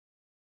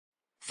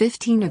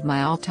15 of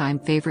my all-time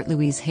favorite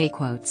Louise Hay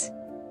quotes.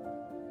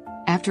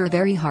 After a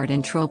very hard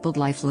and troubled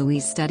life,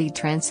 Louise studied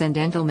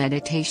transcendental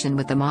meditation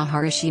with the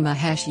Maharishi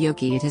Mahesh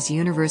Yogi at his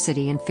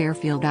university in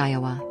Fairfield,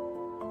 Iowa.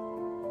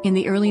 In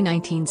the early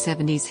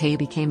 1970s, Hay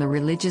became a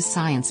religious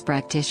science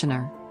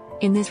practitioner.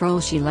 In this role,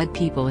 she led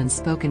people in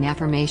spoken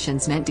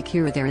affirmations meant to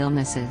cure their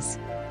illnesses.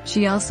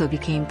 She also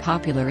became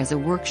popular as a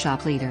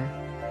workshop leader.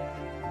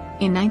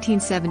 In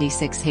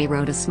 1976, Hay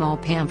wrote a small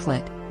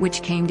pamphlet,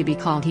 which came to be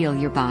called Heal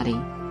Your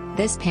Body.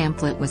 This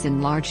pamphlet was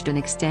enlarged and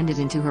extended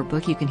into her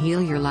book You Can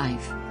Heal Your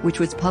Life, which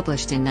was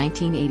published in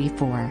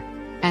 1984.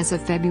 As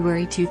of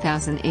February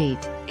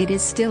 2008, it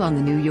is still on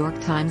the New York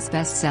Times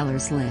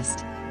bestsellers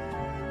list.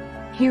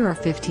 Here are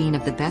 15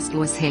 of the best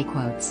Louise Hay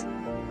quotes.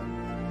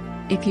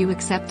 If you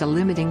accept a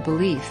limiting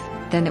belief,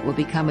 then it will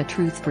become a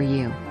truth for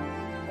you.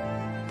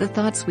 The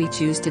thoughts we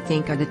choose to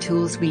think are the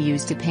tools we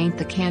use to paint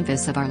the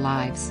canvas of our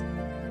lives.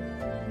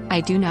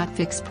 I do not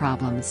fix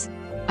problems.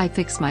 I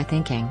fix my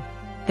thinking.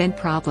 Then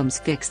problems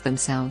fix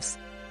themselves.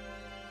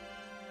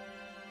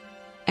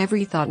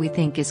 Every thought we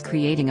think is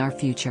creating our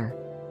future.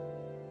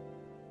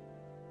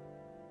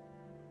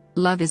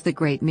 Love is the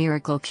great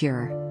miracle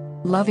cure.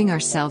 Loving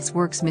ourselves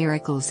works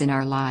miracles in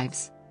our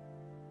lives.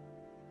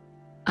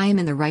 I am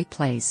in the right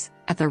place,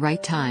 at the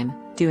right time,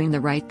 doing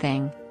the right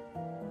thing.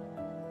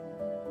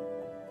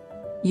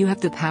 You have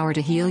the power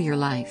to heal your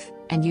life,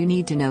 and you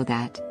need to know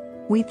that.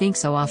 We think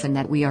so often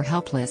that we are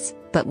helpless,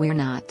 but we're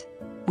not.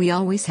 We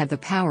always have the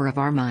power of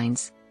our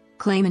minds.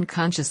 Claim and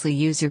consciously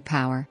use your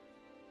power.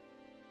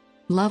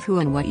 Love who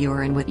and what you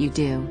are and what you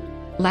do.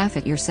 Laugh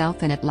at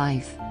yourself and at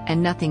life,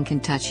 and nothing can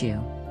touch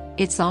you.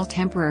 It's all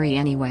temporary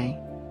anyway.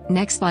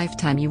 Next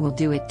lifetime you will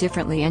do it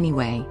differently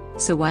anyway,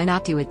 so why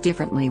not do it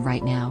differently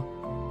right now?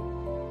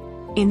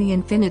 In the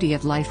infinity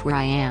of life where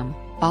I am,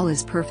 all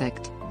is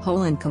perfect,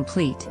 whole and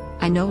complete.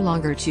 I no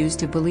longer choose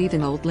to believe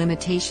in old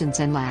limitations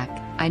and lack.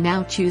 I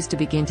now choose to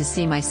begin to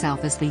see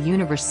myself as the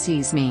universe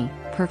sees me,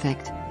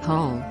 perfect,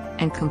 whole,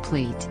 and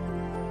complete.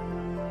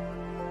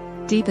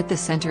 Deep at the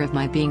center of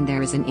my being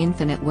there is an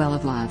infinite well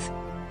of love.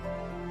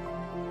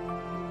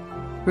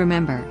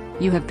 Remember,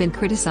 you have been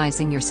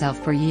criticizing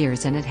yourself for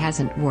years and it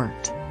hasn't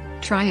worked.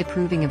 Try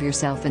approving of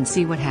yourself and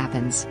see what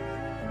happens.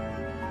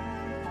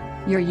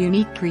 Your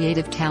unique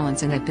creative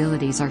talents and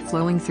abilities are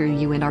flowing through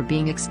you and are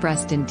being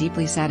expressed in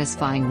deeply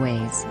satisfying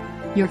ways.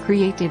 Your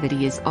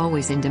creativity is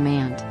always in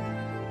demand.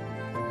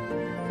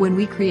 When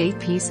we create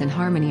peace and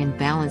harmony and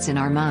balance in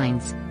our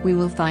minds, we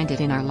will find it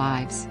in our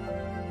lives.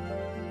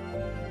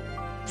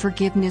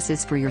 Forgiveness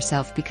is for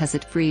yourself because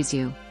it frees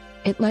you.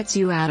 It lets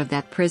you out of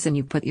that prison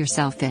you put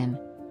yourself in.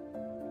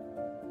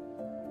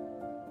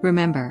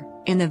 Remember,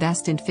 in the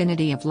vast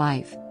infinity of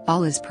life,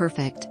 all is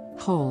perfect,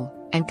 whole,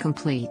 and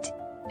complete.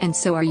 And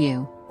so are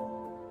you.